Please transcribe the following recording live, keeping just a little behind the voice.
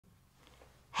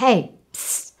Hey,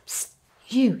 psst, psst,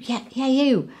 you, yeah,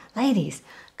 you, ladies,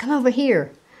 come over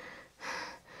here.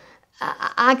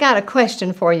 I got a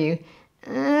question for you.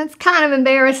 It's kind of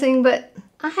embarrassing, but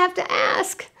I have to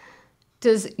ask.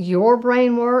 Does your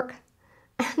brain work?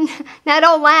 Now,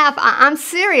 don't laugh. I'm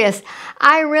serious.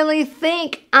 I really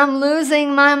think I'm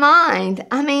losing my mind.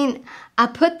 I mean, I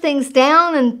put things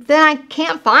down and then I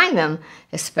can't find them.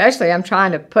 Especially I'm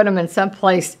trying to put them in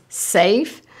someplace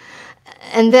safe.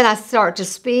 And then I start to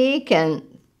speak and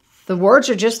the words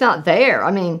are just not there.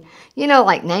 I mean,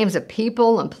 like names of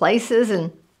people and places.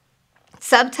 And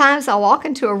sometimes I'll walk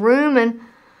into a room and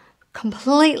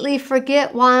completely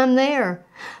forget why I'm there.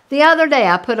 The other day,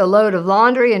 I put a load of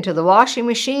laundry into the washing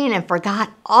machine and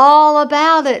forgot all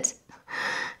about it.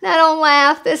 Now, don't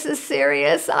laugh. This is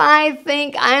serious. I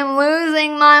think I'm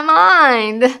losing my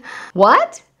mind.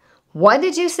 What? What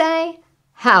did you say?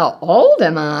 How old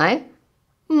am I?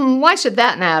 Why should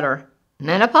that matter?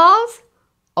 Menopause?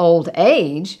 Old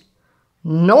age?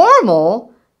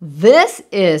 Normal? This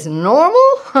is normal?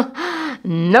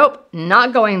 Nope,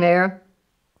 not going there.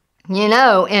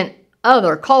 In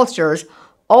other cultures,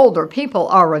 older people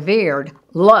are revered,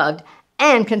 loved,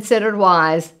 and considered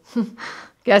wise.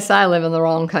 Guess I live in the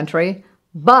wrong country.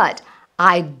 But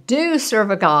I do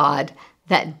serve a God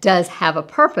that does have a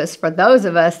purpose for those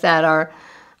of us that are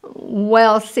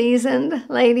well-seasoned,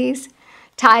 ladies.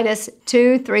 Titus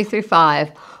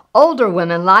 2:3-5. Older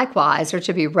women likewise are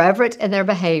to be reverent in their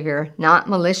behavior, not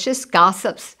malicious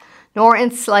gossips, nor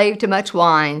enslaved to much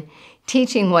wine,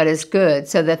 teaching what is good,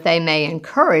 so that they may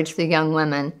encourage the young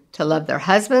women to love their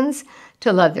husbands,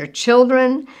 to love their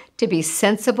children, to be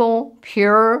sensible,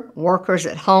 pure, workers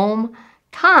at home,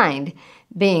 kind,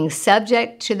 being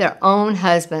subject to their own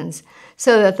husbands,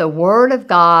 so that the word of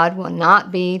God will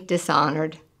not be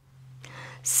dishonored.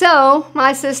 So,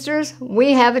 my sisters,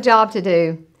 we have a job to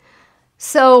do.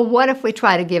 So what if we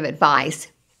try to give advice,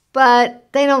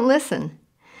 but they don't listen?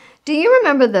 Do you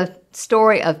remember the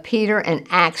story of Peter in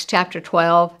Acts chapter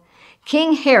 12?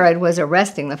 King Herod was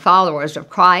arresting the followers of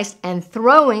Christ and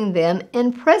throwing them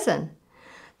in prison.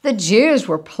 The Jews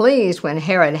were pleased when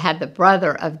Herod had the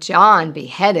brother of John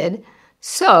beheaded,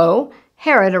 so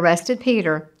Herod arrested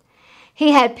Peter.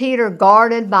 He had Peter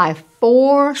guarded by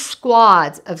 4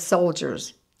 squads of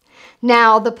soldiers.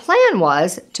 Now, the plan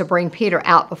was to bring Peter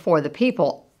out before the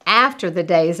people after the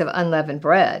days of unleavened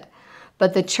bread,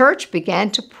 but the church began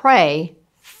to pray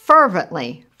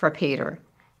fervently for Peter,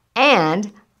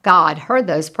 and God heard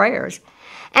those prayers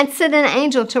and sent an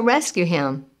angel to rescue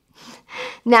him.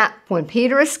 Now, when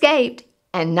Peter escaped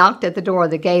and knocked at the door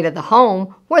of the gate of the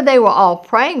home where they were all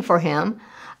praying for him,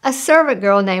 a servant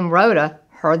girl named Rhoda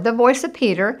heard the voice of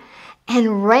Peter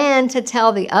and ran to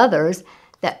tell the others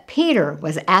that Peter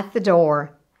was at the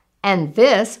door. And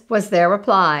this was their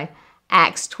reply,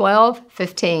 Acts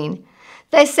 12:15.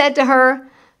 They said to her,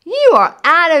 "You are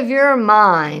out of your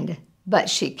mind." But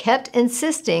she kept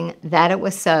insisting that it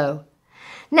was so.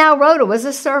 Now, Rhoda was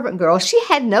a servant girl. She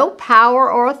had no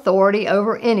power or authority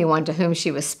over anyone to whom she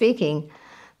was speaking,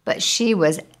 but she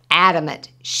was adamant.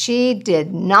 She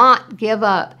did not give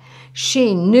up.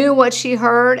 She knew what she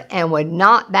heard and would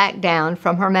not back down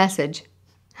from her message.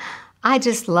 I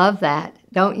just love that,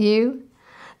 don't you?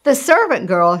 The servant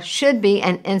girl should be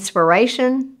an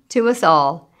inspiration to us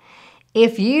all.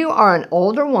 If you are an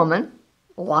older woman,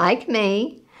 like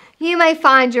me, you may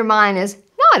find your mind is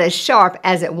not as sharp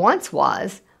as it once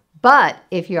was, but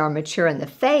if you are mature in the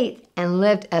faith and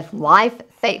lived a life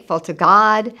faithful to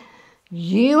God,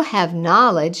 you have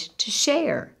knowledge to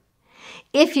share.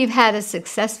 If you've had a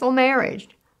successful marriage,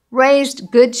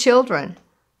 raised good children,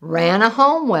 ran a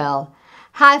home well,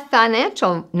 have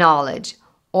financial knowledge,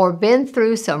 or been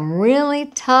through some really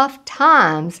tough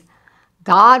times,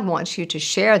 God wants you to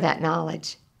share that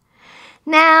knowledge.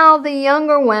 Now, the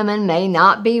younger women may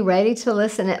not be ready to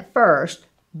listen at first,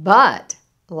 but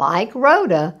like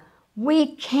Rhoda,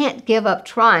 we can't give up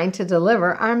trying to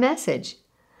deliver our message.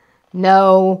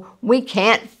 No, we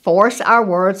can't force our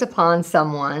words upon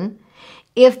someone.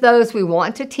 If those we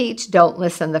want to teach don't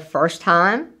listen the first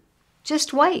time,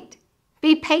 just wait.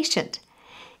 Be patient.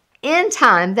 In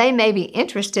time, they may be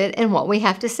interested in what we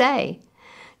have to say.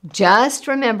 Just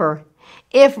remember,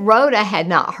 if Rhoda had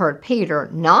not heard Peter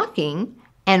knocking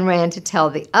and ran to tell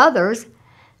the others,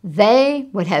 they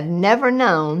would have never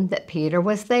known that Peter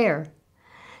was there.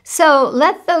 So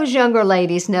let those younger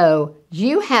ladies know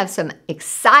you have some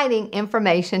exciting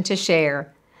information to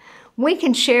share. We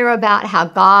can share about how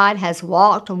God has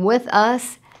walked with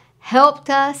us, helped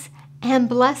us, and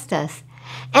blessed us,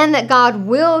 and that God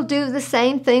will do the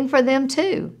same thing for them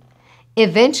too.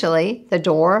 Eventually, the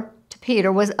door to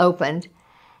Peter was opened,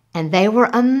 and they were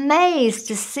amazed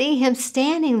to see him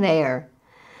standing there.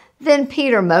 Then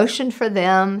Peter motioned for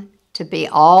them to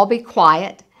all be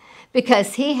quiet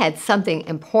because he had something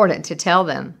important to tell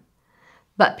them.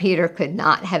 But Peter could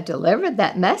not have delivered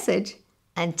that message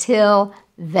until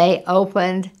they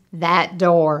opened that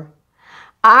door.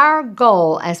 Our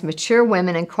goal as mature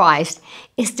women in Christ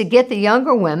is to get the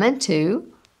younger women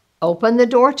to open the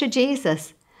door to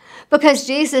Jesus, because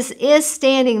Jesus is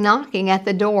standing knocking at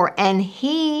the door, and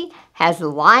he has a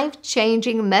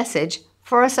life-changing message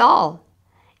for us all.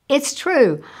 It's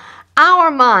true,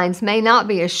 our minds may not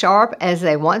be as sharp as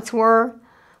they once were,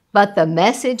 but the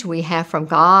message we have from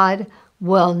God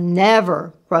will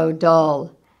never grow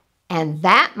dull. And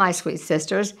that, my sweet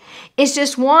sisters, is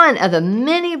just one of the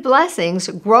many blessings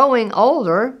growing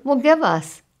older will give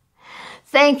us.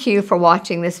 Thank you for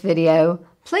watching this video.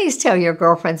 Please tell your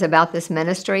girlfriends about this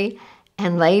ministry.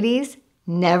 And ladies,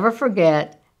 never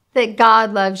forget that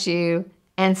God loves you,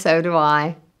 and so do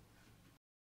I.